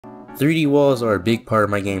3D walls are a big part of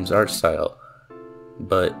my game's art style,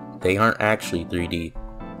 but they aren't actually 3D.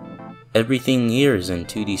 Everything here is in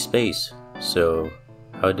 2D space, so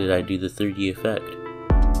how did I do the 3D effect?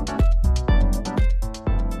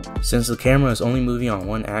 Since the camera is only moving on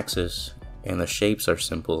one axis, and the shapes are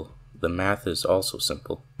simple, the math is also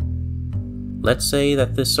simple. Let's say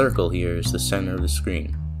that this circle here is the center of the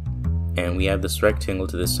screen, and we have this rectangle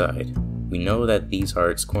to the side. We know that these are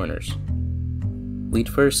its corners. We'd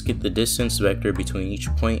first get the distance vector between each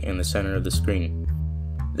point and the center of the screen.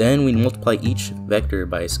 Then we'd multiply each vector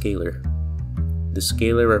by a scalar. The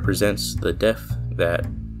scalar represents the depth that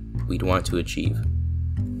we'd want to achieve.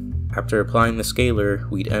 After applying the scalar,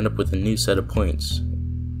 we'd end up with a new set of points,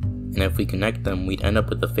 and if we connect them, we'd end up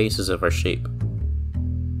with the faces of our shape.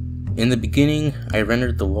 In the beginning, I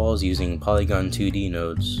rendered the walls using Polygon 2D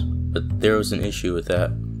nodes, but there was an issue with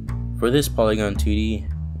that. For this Polygon 2D,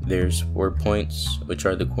 there's 4 points, which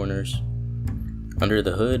are the corners. Under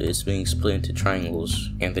the hood, it's being split into triangles,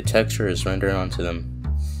 and the texture is rendered onto them.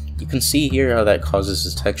 You can see here how that causes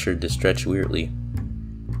the texture to stretch weirdly.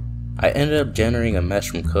 I ended up generating a mesh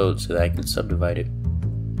from code so that I could subdivide it.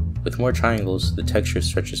 With more triangles, the texture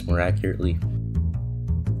stretches more accurately.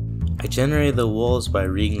 I generated the walls by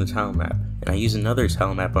reading the tile map, and I used another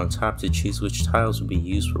tile map on top to choose which tiles would be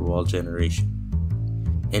used for wall generation.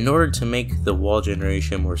 In order to make the wall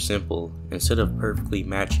generation more simple, instead of perfectly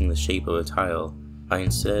matching the shape of a tile, I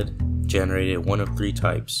instead generated one of 3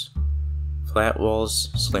 types: flat walls,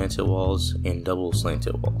 slanted walls, and double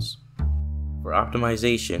slanted walls. For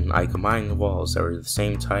optimization, I combined the walls that were the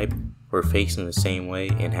same type, were facing the same way,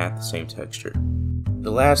 and had the same texture.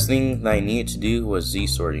 The last thing that I needed to do was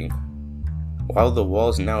Z-sorting. While the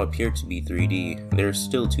walls now appear to be 3D, they're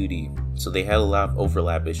still 2D, so they had a lot of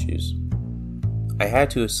overlap issues. I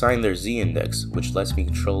had to assign their Z-index, which lets me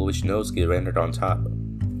control which nodes get rendered on top.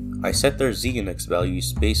 I set their Z-index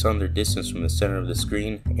values based on their distance from the center of the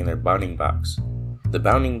screen and their bounding box. The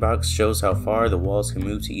bounding box shows how far the walls can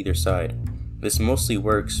move to either side. This mostly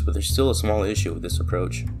works, but there's still a small issue with this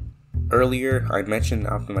approach. Earlier, I mentioned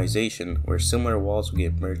optimization, where similar walls will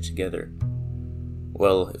get merged together.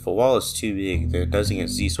 Well, if a wall is too big, then it doesn't get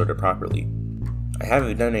Z-sorted properly. I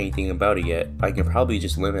haven't done anything about it yet, but I can probably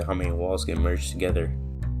just limit how many walls get merged together.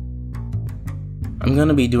 I'm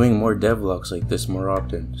gonna be doing more devlogs like this more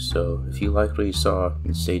often, so if you liked what you saw,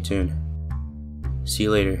 then stay tuned. See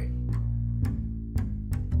you later.